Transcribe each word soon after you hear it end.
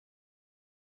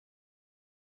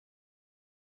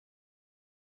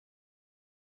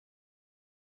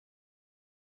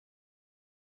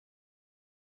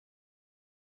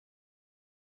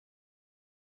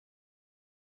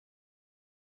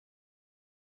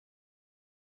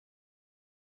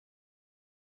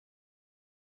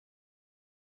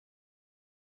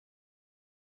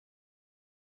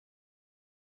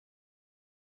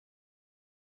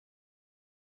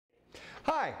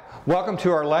Hi, welcome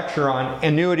to our lecture on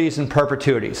annuities and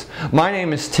perpetuities. My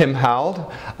name is Tim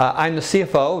Howell. I'm the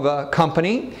CFO of a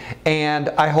company, and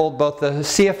I hold both the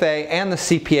CFA and the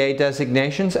CPA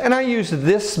designations, and I use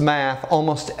this math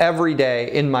almost every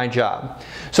day in my job.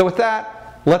 So with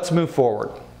that, let's move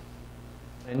forward.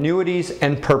 Annuities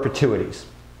and perpetuities.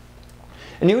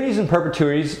 Annuities and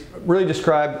perpetuities really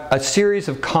describe a series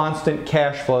of constant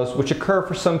cash flows which occur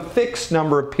for some fixed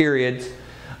number of periods.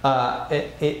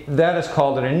 That is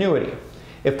called an annuity.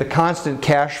 If the constant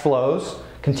cash flows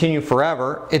continue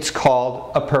forever, it's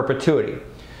called a perpetuity.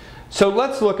 So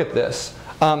let's look at this.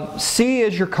 C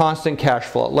is your constant cash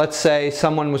flow. Let's say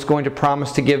someone was going to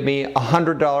promise to give me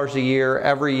 $100 a year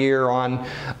every year on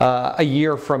a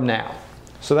year from now.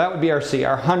 So that would be our C.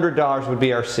 Our $100 would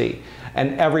be our C.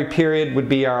 And every period would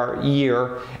be our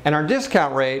year. And our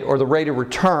discount rate, or the rate of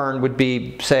return, would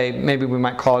be, say, maybe we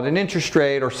might call it an interest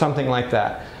rate or something like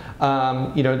that.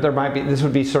 This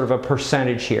would be sort of a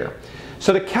percentage here.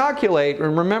 So to calculate,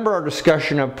 and remember our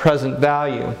discussion of present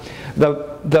value,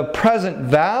 the present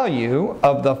value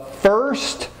of the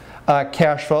first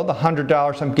cash flow, the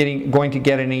 $100 I'm going to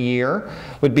get in a year,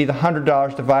 would be the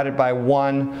 $100 divided by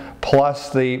 1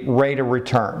 plus the rate of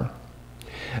return.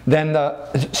 Then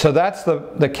so that's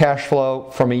the cash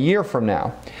flow from a year from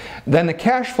now. Then the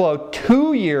cash flow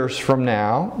 2 years from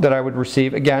now that I would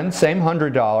receive, again, same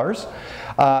 $100,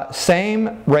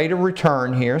 same rate of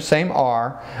return here, same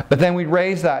R, but then we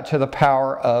raise that to the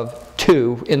power of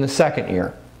 2 in the second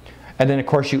year. And then of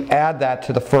course you add that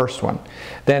to the first one.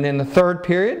 Then in the third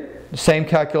period, same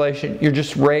calculation, you're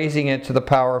just raising it to the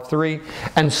power of 3,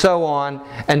 and so on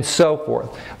and so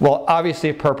forth. Well, obviously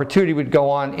a perpetuity would go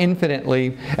on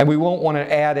infinitely, and we won't want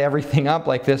to add everything up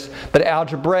like this, but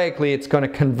algebraically it's going to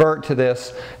convert to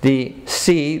this, the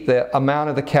C, the amount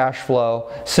of the cash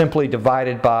flow, simply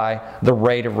divided by the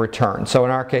rate of return. So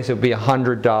in our case it would be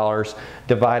 $100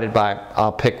 divided by,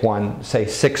 I'll pick one, say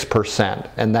 6%,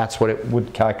 and that's what it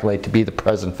would calculate to be the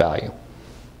present value.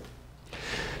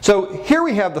 So here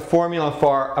we have the formula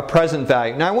for a present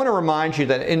value. Now I want to remind you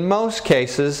that in most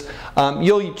cases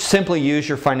you'll simply use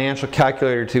your financial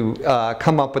calculator to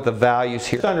come up with the values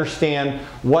here. To understand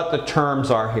what the terms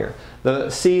are here.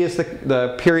 The C is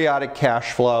the periodic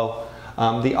cash flow,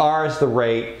 the R is the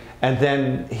rate, and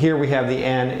then here we have the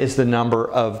N is the number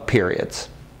of periods.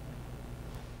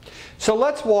 So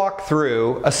let's walk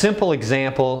through a simple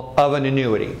example of an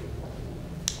annuity.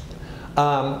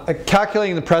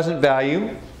 Calculating the present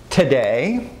value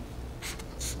today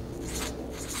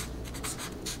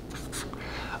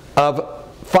of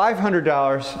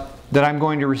 $500 that I'm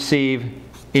going to receive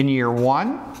in year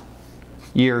 1,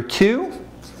 year 2,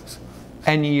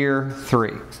 and year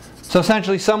 3. So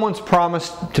essentially someone's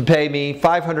promised to pay me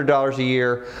 $500 a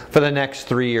year for the next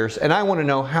 3 years, and I want to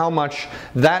know how much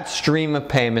that stream of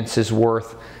payments is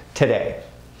worth today.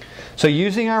 So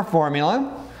using our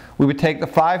formula, we would take the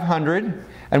 500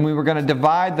 and we were going to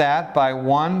divide that by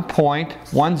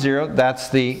 1.10, that's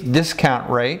the discount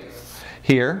rate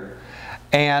here,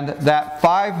 and that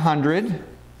 500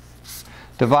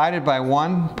 divided by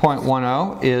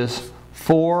 1.10 is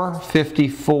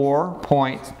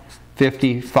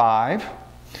 454.55,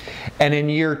 and in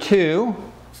year 2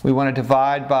 we want to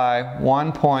divide by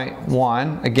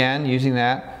 1.1, again using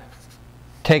that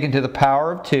taken to the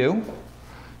power of 2.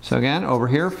 So again, over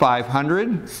here,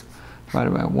 500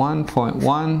 divided by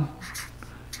 1.1,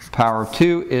 power of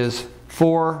 2 is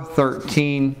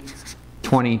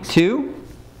 413.22.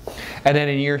 And then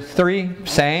in year 3,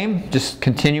 same, just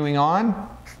continuing on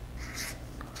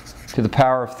to the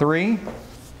power of 3.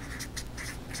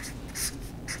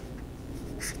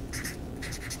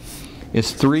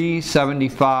 Is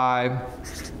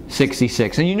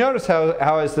 375.66. And you notice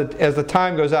how as the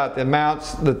time goes out, the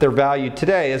amounts that they're valued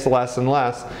today is less and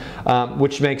less,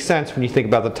 which makes sense when you think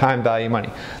about the time value of money.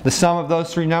 The sum of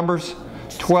those three numbers,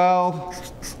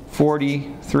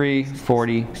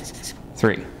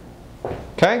 1243.43.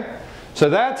 Okay? So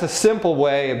that's a simple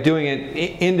way of doing it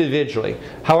individually.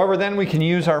 However, then we can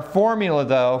use our formula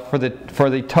though for the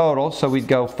total. So we'd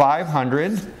go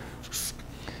 500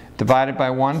 divided by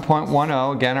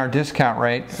 1.10, again our discount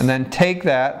rate, and then take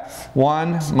that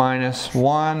 1 minus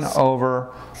 1 over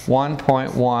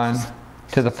 1.1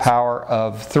 to the power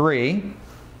of 3,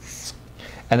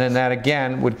 and then that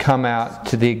again would come out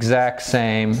to the exact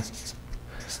same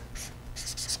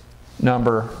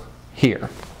number here.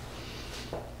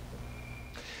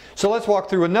 So let's walk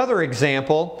through another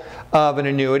example of an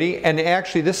annuity, and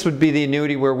actually this would be the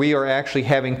annuity where we are actually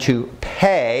having to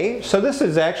pay. So this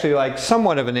is actually like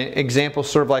somewhat of an example,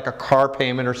 sort of like a car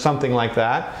payment or something like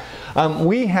that.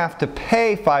 we have to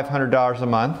pay $500 a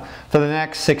month for the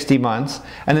next 60 months,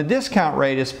 and the discount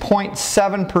rate is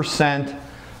 0.7%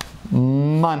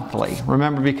 monthly.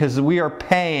 Remember, because we are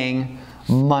paying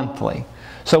monthly.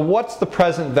 So what's the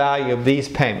present value of these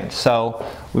payments? So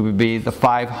we would be the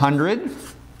 500,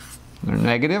 they're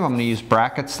negative, I'm going to use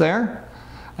brackets there,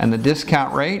 and the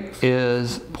discount rate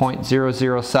is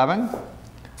 0.007.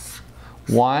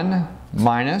 1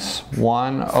 minus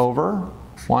 1 over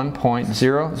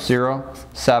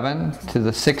 1.007 to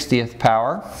the 60th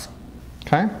power.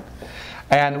 Okay?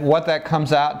 And what that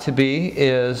comes out to be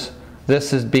is,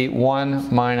 this is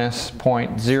 1 minus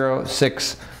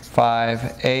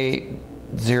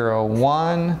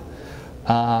 0.065801.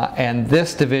 And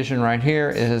this division right here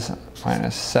is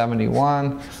minus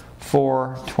 71,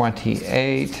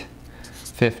 428,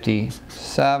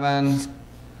 57.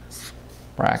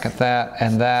 Bracket that,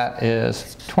 and that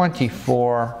is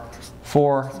 24,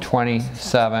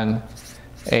 427,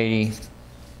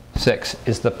 86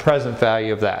 is the present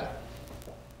value of that.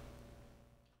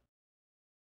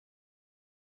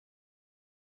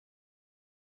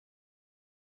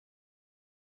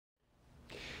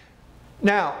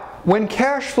 Now, when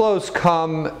cash flows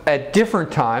come at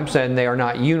different times and they are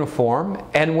not uniform,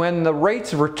 and when the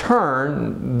rates of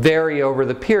return vary over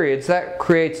the periods, that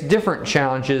creates different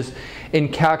challenges in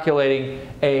calculating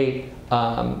a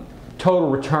total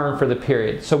return for the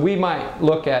period. So we might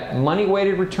look at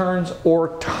money-weighted returns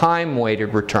or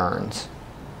time-weighted returns.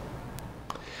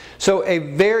 So a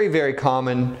very, very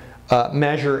common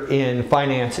measure in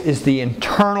finance is the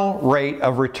internal rate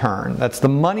of return. That's the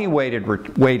money-weighted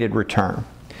return.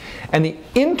 And the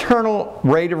internal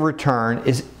rate of return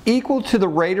is equal to the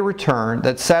rate of return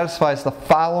that satisfies the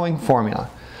following formula.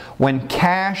 When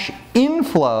cash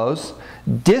inflows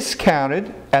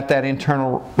discounted at that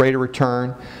internal rate of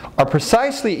return are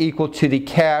precisely equal to the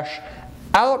cash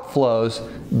outflows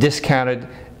discounted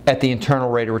at the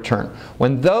internal rate of return.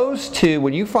 When those two,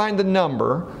 when you find the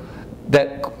number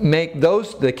that make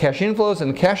those, the cash inflows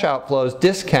and the cash outflows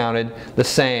discounted the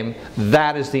same,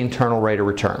 that is the internal rate of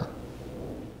return.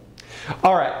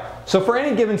 All right, so for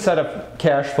any given set of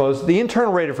cash flows, the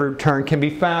internal rate of return can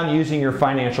be found using your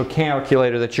financial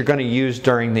calculator that you're going to use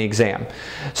during the exam.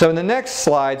 So in the next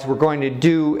slides, we're going to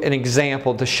do an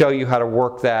example to show you how to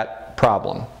work that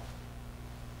problem.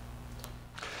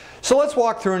 So let's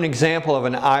walk through an example of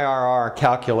an IRR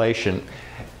calculation.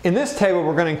 In this table,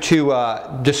 we're going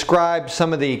to describe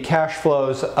some of the cash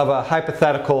flows of a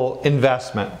hypothetical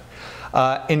investment.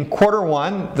 In quarter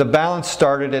one, the balance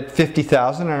started at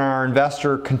 $50,000 and our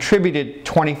investor contributed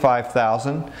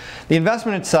 $25,000. The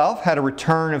investment itself had a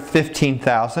return of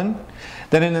 $15,000.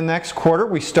 Then in the next quarter,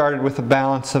 we started with a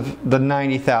balance of the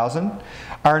 $90,000.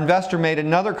 Our investor made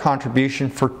another contribution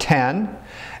for $10,000,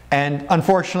 and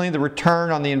unfortunately, the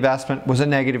return on the investment was a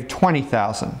negative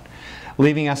 $20,000,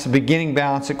 leaving us a beginning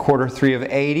balance at quarter three of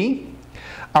 $80,000.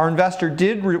 Our investor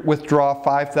did withdraw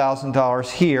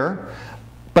 $5,000 here,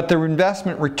 but the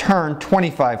investment returned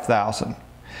 $25,000,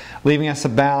 leaving us a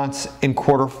balance in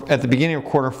at the beginning of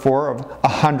quarter four of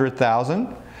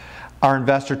 $100,000. Our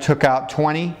investor took out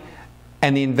 $20,000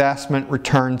 and the investment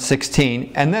returned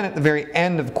 $16,000. And then at the very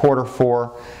end of quarter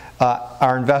four,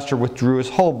 our investor withdrew his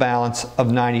whole balance of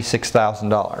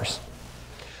 $96,000.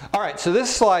 All right, so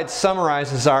this slide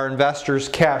summarizes our investor's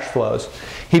cash flows.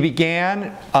 He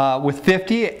began with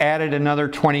 $50,000, added another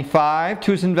 $25,000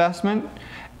 to his investment,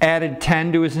 added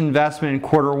 $10,000 to his investment in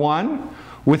quarter one,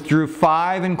 withdrew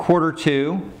 $5,000 in quarter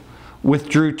two,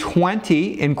 withdrew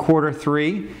 $20,000 in quarter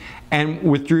three, and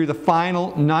withdrew the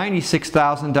final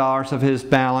 $96,000 of his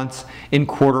balance in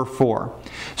quarter four.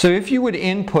 So if you would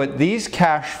input these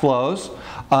cash flows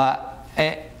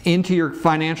into your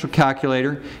financial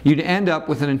calculator, you'd end up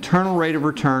with an internal rate of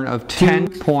return of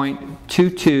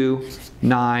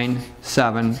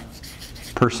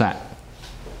 10.2297%.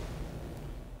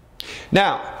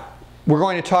 Now, we're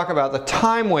going to talk about the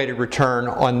time-weighted return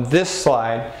on this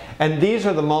slide, and these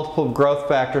are the multiple growth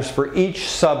factors for each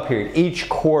subperiod, each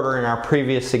quarter in our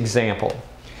previous example.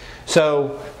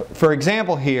 So, for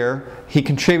example here, he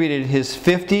contributed his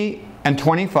 $50,000 and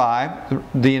 $25,000,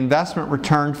 the investment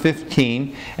returned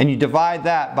 $15,000, and you divide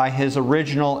that by his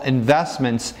original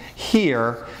investments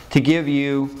here to give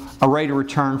you a rate of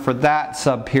return for that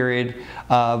subperiod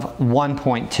of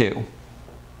 1.2.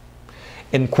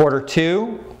 In quarter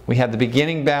two, we had the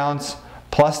beginning balance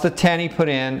plus the 10 he put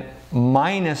in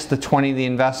minus the 20 the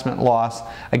investment loss,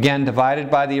 again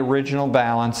divided by the original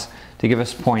balance to give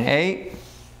us 0.8.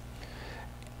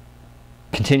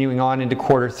 Continuing on into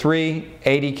quarter three,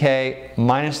 $80K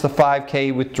minus the $5K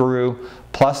he withdrew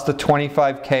plus the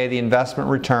 $25K the investment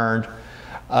returned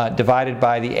divided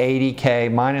by the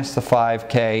 80K minus the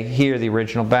 5K, here the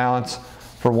original balance,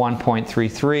 for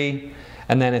 1.33.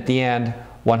 And then at the end,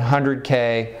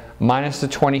 100K minus the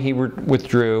 20 he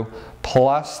withdrew,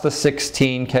 plus the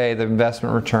 16K the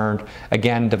investment returned,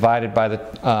 again divided by the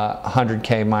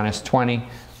 100K minus 20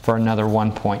 for another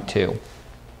 1.2.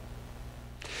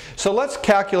 So let's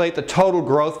calculate the total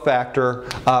growth factor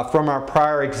from our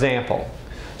prior example.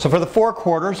 So for the 4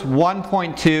 quarters,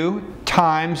 1.2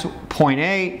 times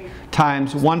 0.8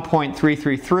 times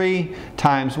 1.333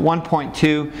 times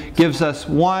 1.2 gives us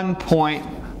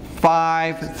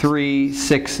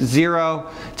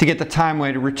 1.5360. To get the time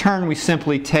weighted return, we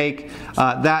simply take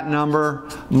that number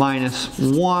minus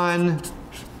 1,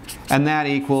 and that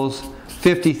equals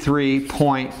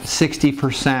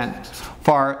 53.60%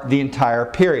 for the entire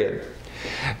period.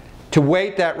 To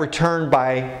weight that return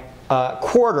by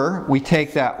quarter, we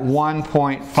take that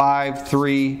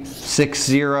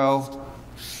 1.5360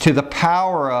 to the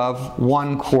power of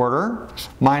 1 quarter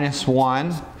minus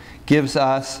 1 gives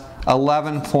us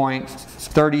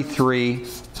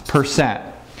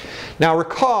 11.33%. Now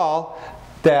recall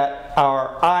that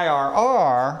our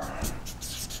IRR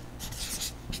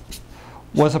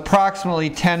was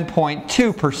approximately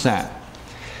 10.2%.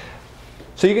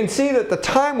 So you can see that the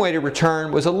time-weighted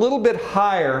return was a little bit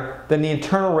higher than the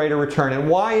internal rate of return. And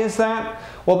why is that?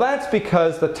 Well, that's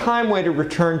because the time-weighted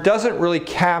return doesn't really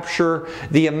capture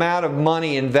the amount of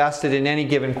money invested in any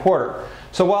given quarter.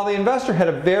 So while the investor had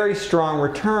a very strong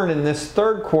return in this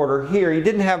 3rd quarter here, he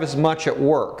didn't have as much at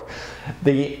work.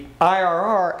 The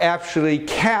IRR actually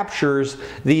captures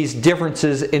these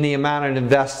differences in the amount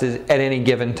invested at any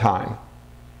given time.